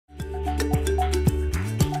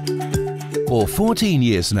For 14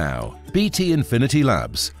 years now, BT Infinity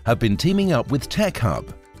Labs have been teaming up with Tech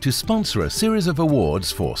Hub to sponsor a series of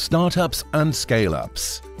awards for startups and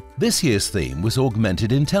scale-ups. This year's theme was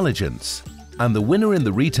Augmented Intelligence, and the winner in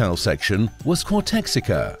the retail section was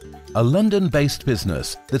Cortexica, a London-based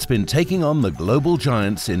business that's been taking on the global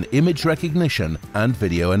giants in image recognition and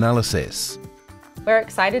video analysis. We're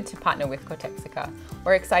excited to partner with Cortexica.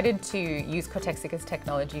 We're excited to use Cortexica's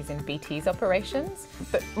technologies in BT's operations,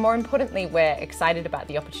 but more importantly, we're excited about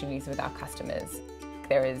the opportunities with our customers.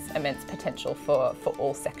 There is immense potential for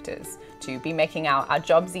all sectors to be making our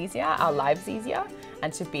jobs easier, our lives easier,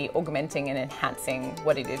 and to be augmenting and enhancing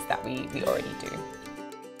what it is that we already do.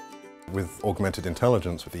 With augmented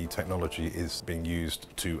intelligence, the technology is being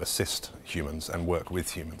used to assist humans and work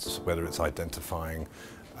with humans, whether it's identifying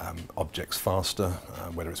objects faster,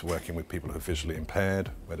 whether it's working with people who are visually impaired,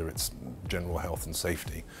 whether it's general health and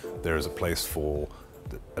safety. There is a place for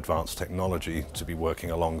the advanced technology to be working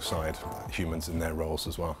alongside humans in their roles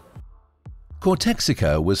as well.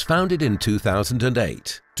 Cortexica was founded in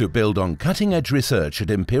 2008 to build on cutting-edge research at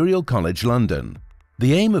Imperial College London.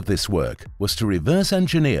 The aim of this work was to reverse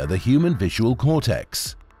engineer the human visual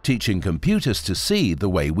cortex, teaching computers to see the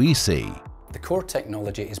way we see. The core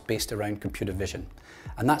technology is based around computer vision,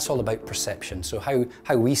 and that's all about perception. So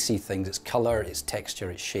how we see things, its colour, its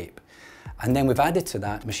texture, its shape. And then we've added to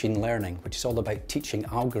that machine learning, which is all about teaching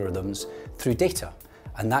algorithms through data.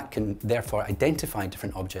 And that can therefore identify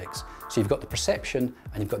different objects. So you've got the perception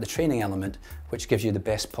and you've got the training element, which gives you the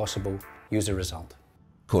best possible user result.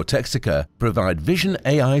 Cortexica provide vision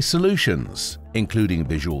AI solutions, including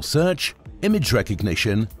visual search, image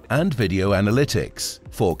recognition, and video analytics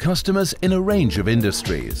for customers in a range of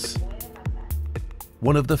industries.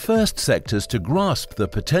 One of the first sectors to grasp the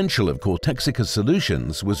potential of Cortexica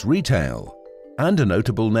solutions was retail. And a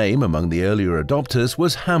notable name among the earlier adopters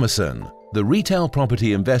was Hammerson, the retail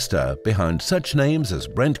property investor behind such names as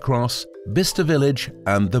Brent Cross, Bicester Village,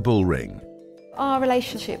 and the Bullring. Our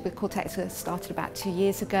relationship with Cortexica started about 2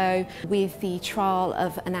 years ago with the trial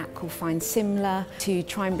of an app called Find Similar to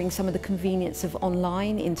try and bring some of the convenience of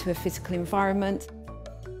online into a physical environment.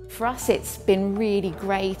 For us, it's been really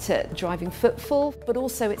great at driving footfall, but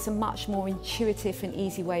also it's a much more intuitive and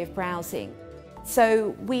easy way of browsing.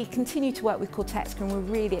 So we continue to work with Cortexica and we're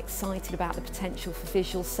really excited about the potential for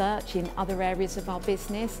visual search in other areas of our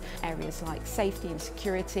business, areas like safety and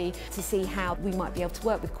security, to see how we might be able to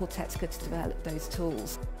work with Cortexica to develop those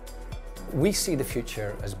tools. We see the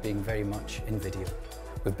future as being very much in video.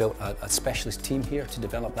 We've built a specialist team here to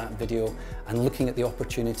develop that video and looking at the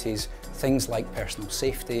opportunities, things like personal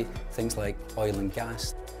safety, things like oil and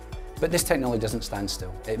gas. But this technology doesn't stand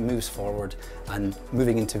still. It moves forward, and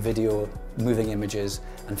moving into video, moving images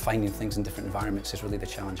and finding things in different environments is really the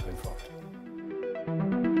challenge going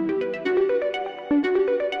forward.